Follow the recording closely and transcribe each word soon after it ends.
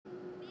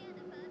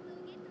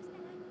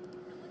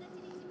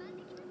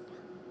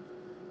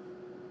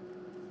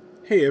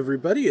Hey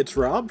everybody, it's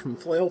Rob from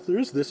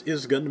Flailthroughs. This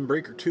is Gundam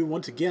Breaker 2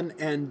 once again,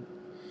 and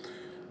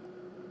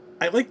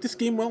I like this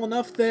game well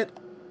enough that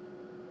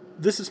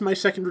this is my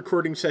second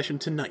recording session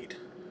tonight.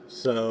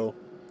 So,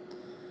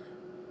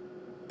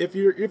 if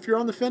you're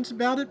on the fence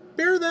about it,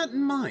 bear that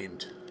in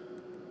mind.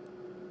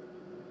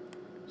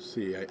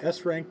 See, I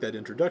S-ranked that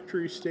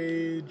introductory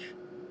stage.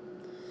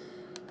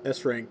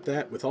 S-ranked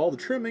that with all the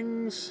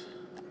trimmings.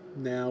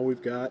 Now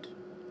we've got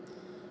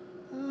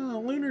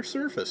lunar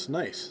surface.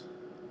 Nice.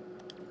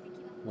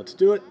 Let's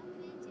do it.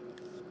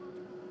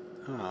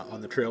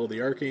 On the trail of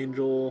the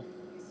Archangel.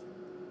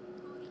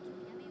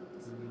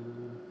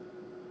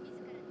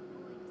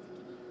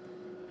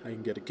 I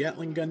can get a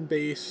Gatling gun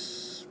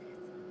base,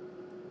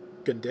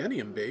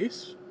 Gundanium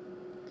base,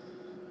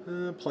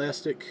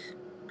 plastic,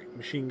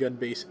 machine gun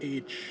base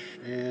H,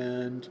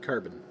 and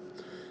carbon.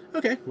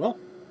 Okay, well,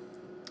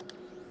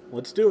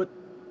 let's do it.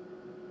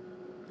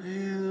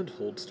 And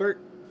hold start.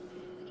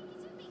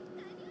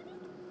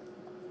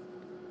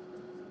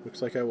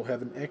 Looks like I will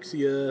have an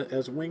Exia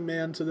as a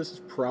wingman, so this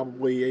is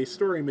probably a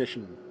story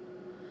mission.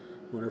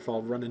 Wonder if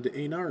I'll run into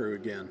Einaru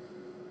again.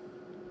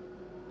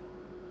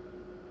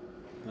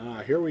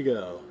 Ah, here we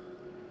go.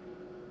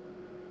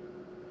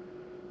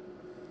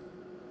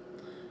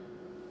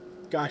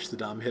 Gosh, the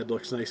Dom head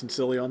looks nice and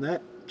silly on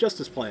that. Just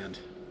as planned.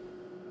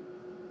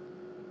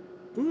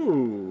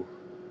 Ooh.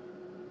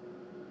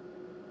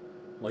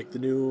 Like the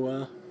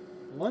new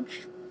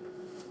lunch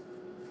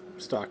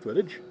stock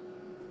footage.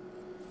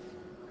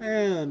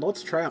 And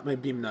let's try out my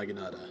beam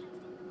Naginata.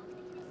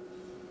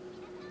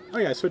 Oh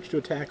yeah, I switched to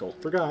a tackle.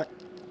 Forgot.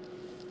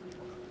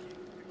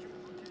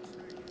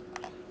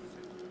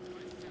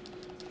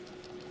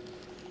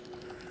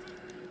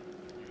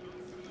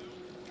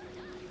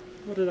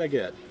 What did I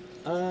get?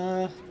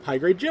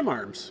 High-grade gym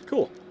arms.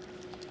 Cool.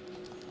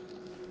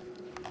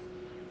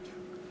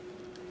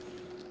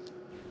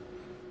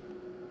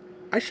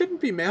 I shouldn't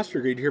be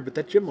master grade here, but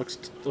that gym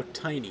look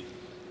tiny.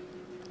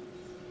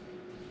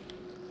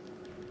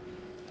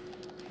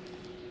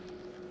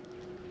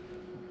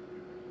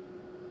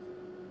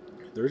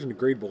 There isn't a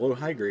grade below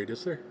high grade,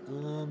 is there?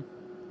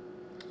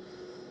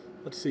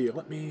 Let's see.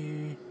 Let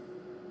me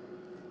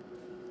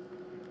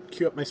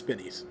queue up my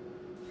spinnies.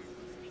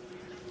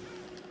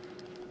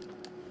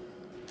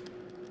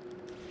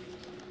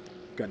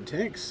 Gun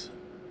tanks.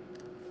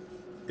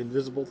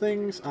 Invisible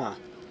things. Ah,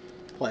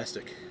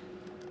 plastic.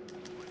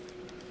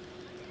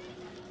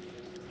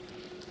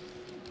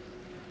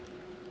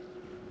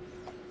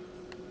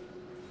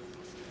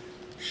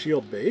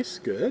 Shield base.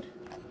 Good.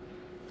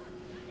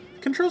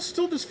 Controls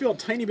still just feel a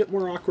tiny bit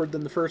more awkward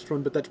than the first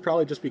one, but that's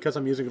probably just because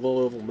I'm using a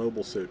low-level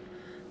mobile suit.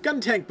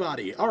 Gun tank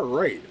body!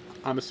 Alright.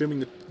 I'm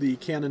assuming that the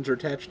cannons are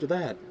attached to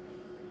that.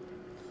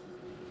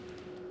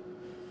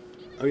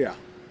 Oh yeah.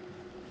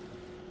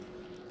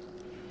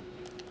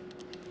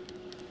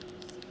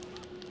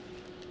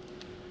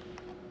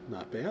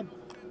 Not bad.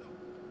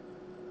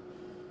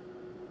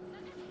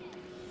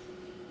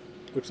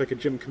 Looks like a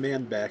gym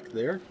command back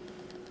there.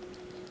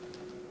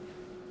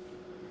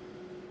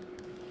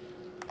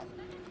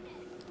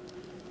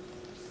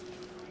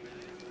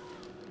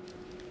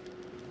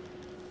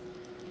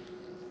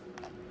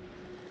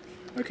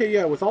 Okay,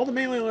 yeah, with all the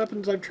melee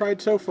weapons I've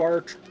tried so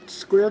far,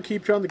 square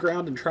keeps you on the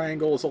ground and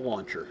triangle is a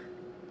launcher.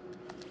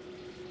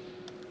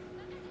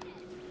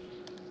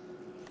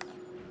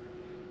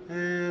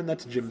 And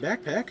that's a gym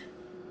backpack.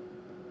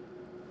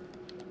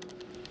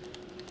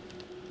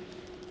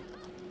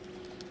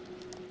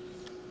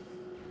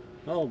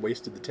 Well,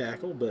 wasted the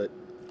tackle, but...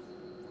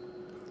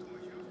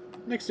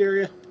 Next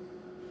area.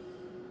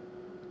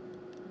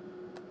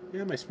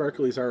 Yeah, my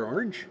sparklies are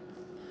orange.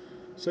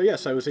 So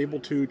yes, I was able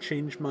to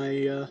change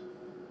my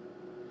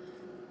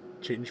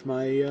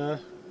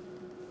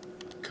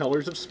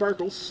colors of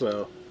sparkles,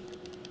 so...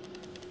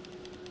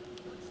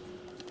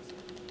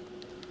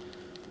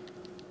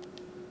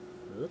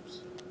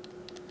 Oops.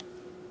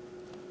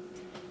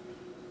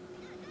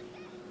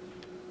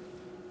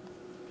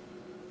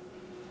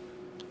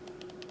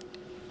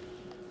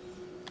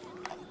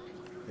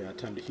 Yeah,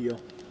 time to heal.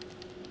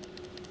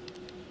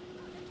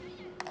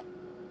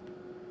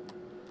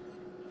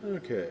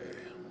 Okay.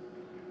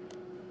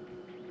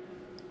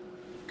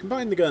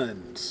 Combine the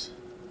guns.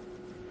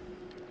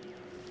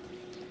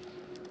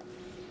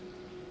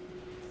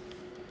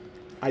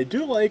 I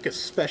do like,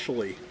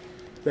 especially,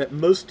 that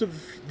most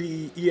of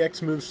the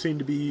EX moves seem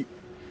to be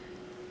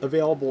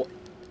available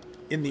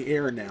in the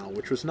air now,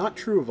 which was not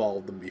true of all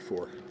of them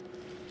before.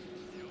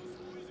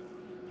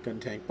 Gun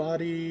tank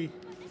body.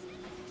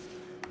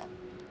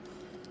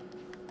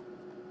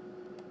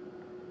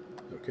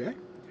 Okay.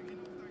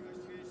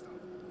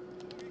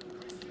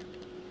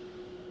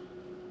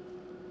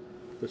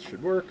 This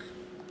should work,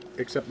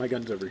 except my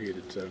gun's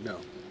overheated, so no.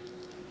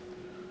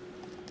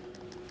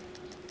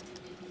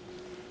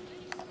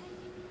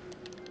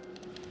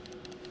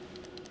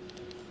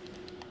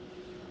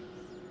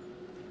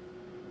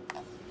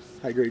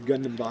 High-grade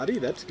Gundam body,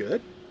 that's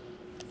good.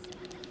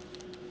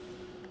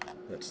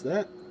 That's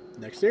that.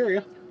 Next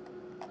area.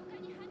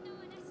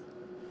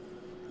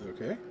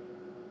 Okay.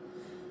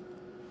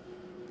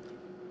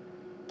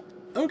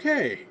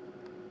 Okay.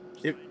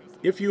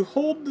 If you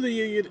hold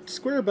the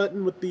square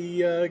button with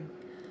the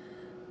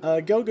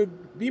Gelga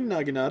Beam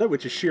Naginata,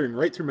 which is shearing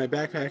right through my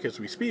backpack as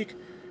we speak,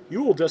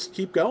 you will just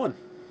keep going.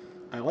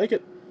 I like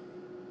it.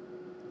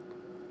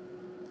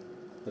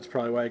 That's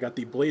probably why I got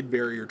the Blade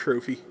Barrier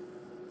trophy.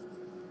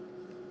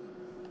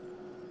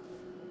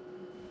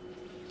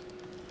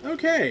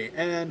 Okay,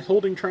 and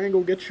holding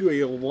triangle gets you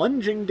a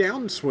lunging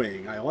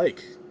downswing. I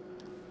like.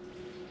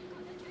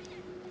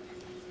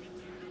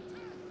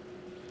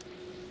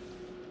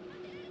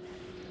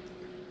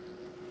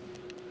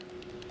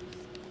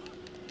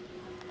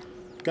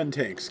 Gun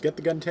tanks. Get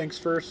the gun tanks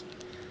first.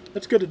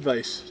 That's good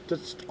advice.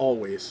 Just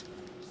always.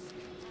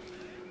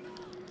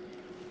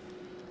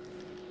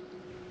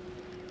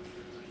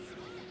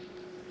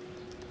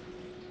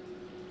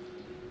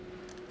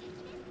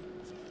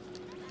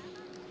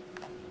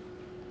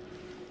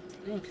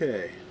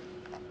 Okay.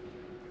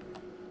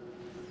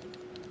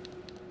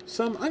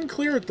 So I'm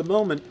unclear at the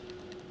moment.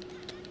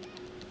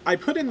 I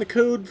put in the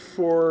code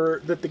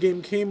for that the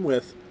game came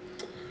with,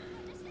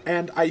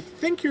 and I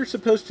think you're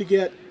supposed to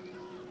get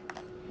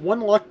one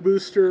luck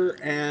booster,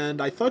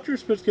 and I thought you were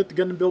supposed to get the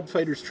Gundam Build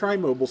Fighters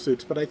Tri-Mobile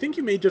suits, but I think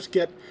you may just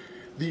get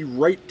the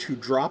right to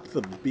drop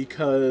them,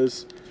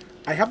 because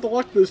I have the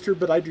luck booster,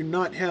 but I do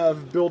not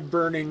have Build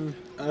Burning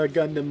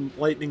Gundam,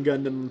 Lightning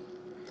Gundam,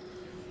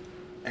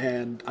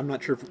 and I'm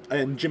not sure if...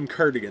 and Jim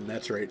Cardigan,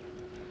 that's right.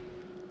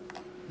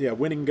 Yeah,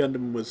 Winning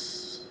Gundam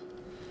was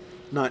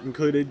not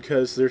included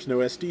because there's no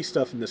SD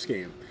stuff in this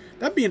game.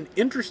 That'd be an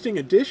interesting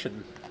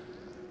addition,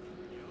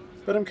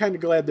 but I'm kind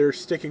of glad they're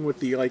sticking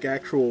with the, like,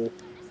 actual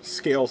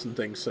scales and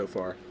things so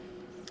far.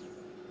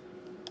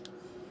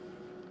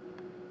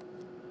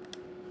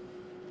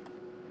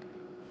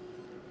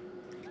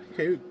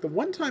 Okay, the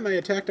one time I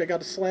attacked, I got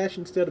a slash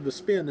instead of a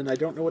spin, and I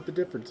don't know what the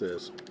difference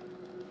is.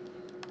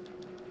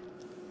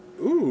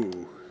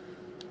 Ooh.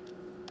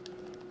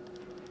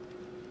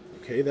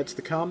 Okay, that's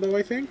the combo,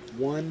 I think.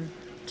 1,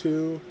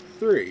 2,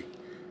 3.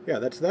 Yeah,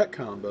 that's that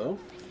combo.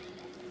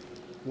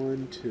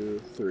 1, 2,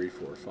 3,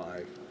 4,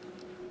 5.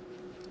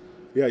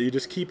 Yeah, you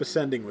just keep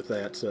ascending with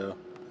that, so...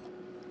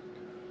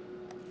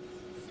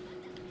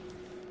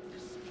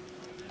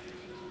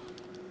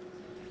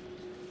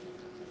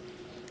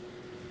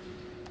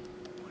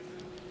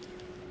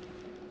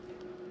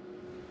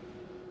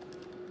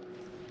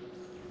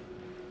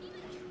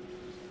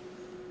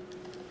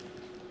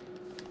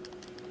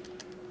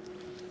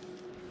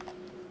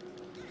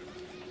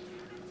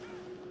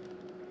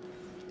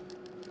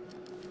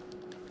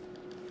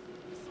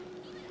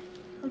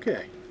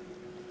 Okay.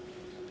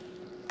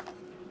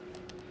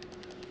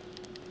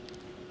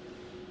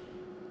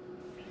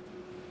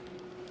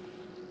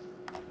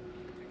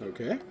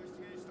 Okay.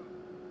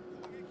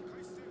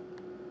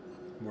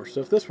 More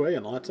stuff this way,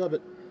 and lots of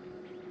it.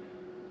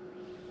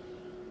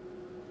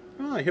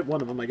 Oh, I hit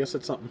one of them. I guess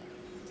that's something.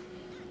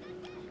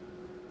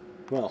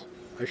 Well,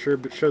 I sure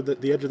showed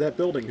that the edge of that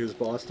building who's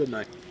boss, didn't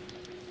I?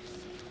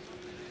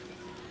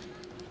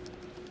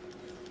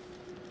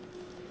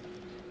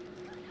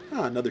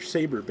 Ah, another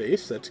Saber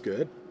base. That's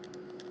good.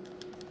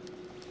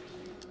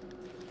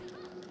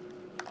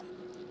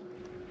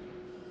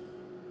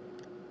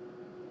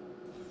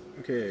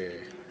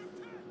 Okay.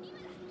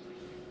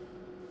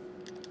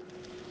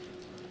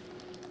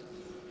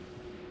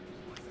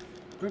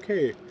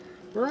 Okay.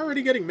 We're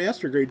already getting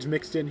master grades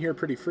mixed in here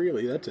pretty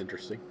freely. That's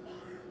interesting.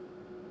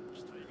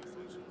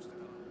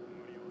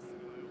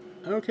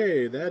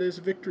 Okay, that is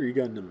Victory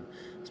Gundam.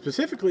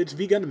 Specifically, it's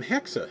V-Gundam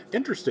Hexa.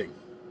 Interesting.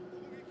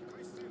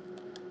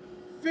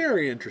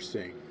 Very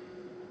interesting.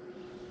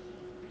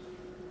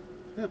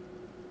 Yep.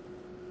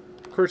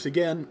 Of course,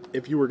 again,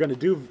 if you were going to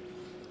do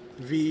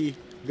V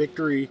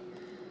Victory,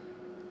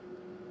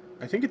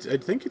 I think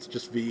it's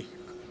just V.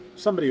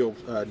 Somebody will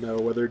know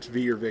whether it's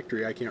V or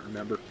Victory. I can't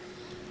remember.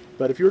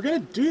 But if you were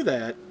going to do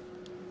that,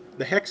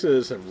 the Hexa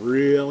is a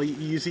really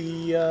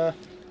easy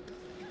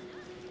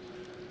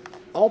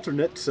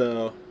alternate,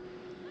 so...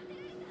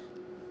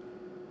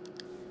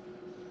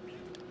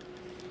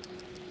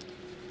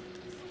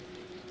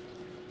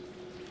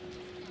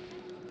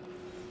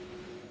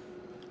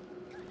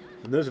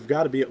 And those have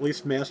got to be at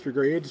least master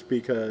grades,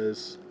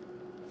 because...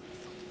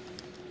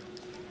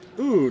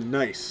 Ooh,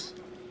 nice.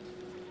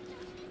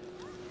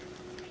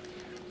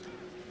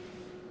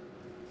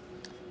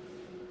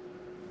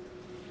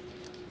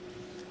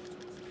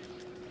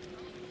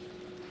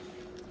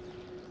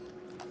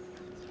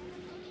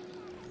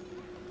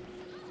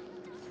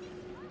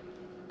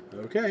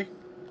 Okay.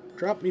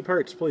 Drop me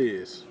parts,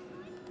 please.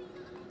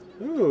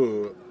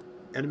 Ooh.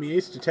 Enemy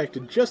ace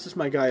detected just as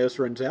my Gaius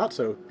runs out,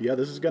 so yeah,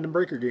 this is a Gundam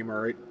Breaker game,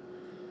 alright.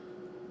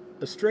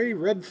 A stray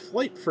red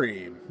flight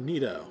frame.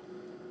 Neato.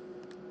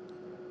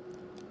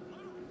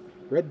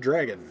 Red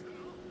Dragon.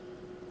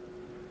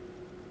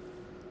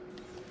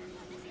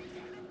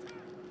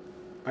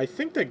 I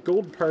think that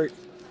gold part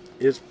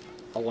is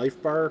a life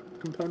bar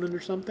component or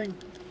something.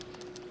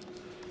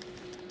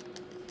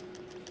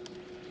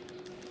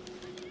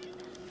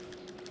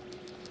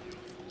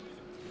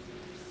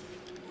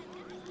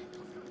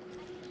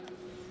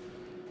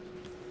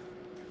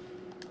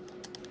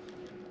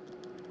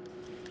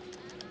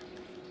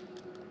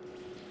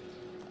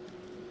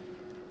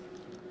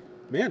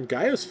 Man,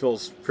 Gaius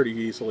fills pretty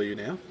easily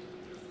now.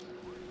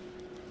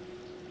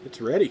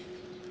 It's ready.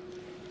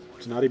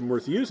 It's not even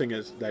worth using,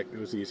 as that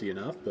was easy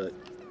enough, but...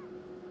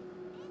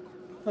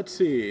 Let's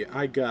see,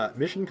 I got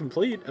mission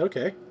complete,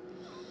 okay.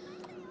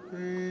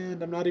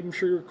 And I'm not even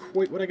sure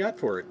quite what I got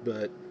for it,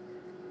 but...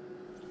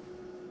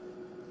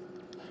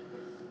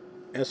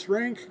 S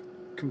rank,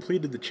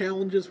 completed the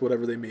challenges,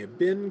 whatever they may have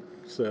been,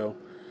 so...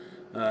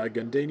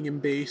 Gundanium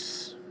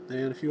base,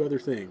 and a few other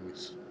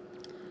things.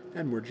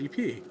 And more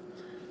GP.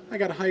 I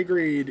got a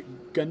high-grade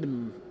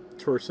Gundam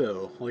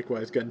torso,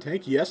 likewise gun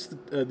tank. Yes,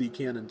 the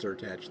cannons are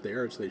attached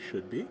there, as they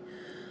should be.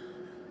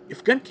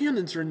 If gun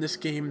cannons are in this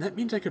game, that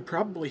means I could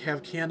probably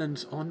have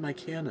cannons on my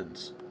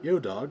cannons. Yo,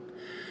 dog.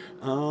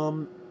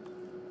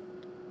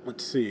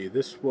 Let's see,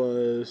 this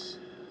was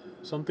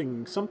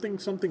something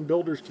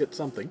builder's kit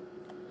something.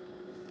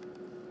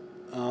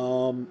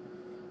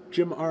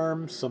 Gym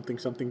arms,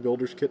 something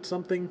builder's kit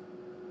something.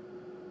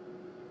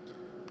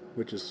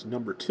 Which is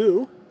number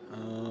 2.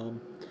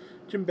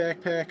 Gym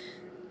backpack.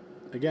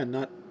 Again,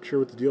 not sure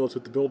what the deal is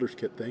with the builder's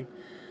kit thing.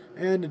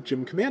 And a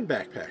gym command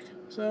backpack.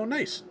 So,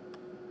 nice.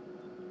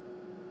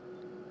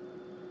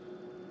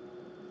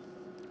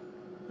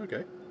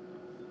 Okay.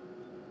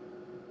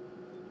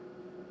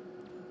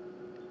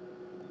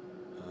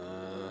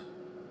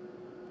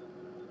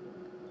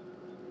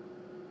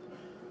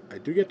 I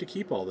do get to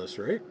keep all this,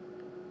 right?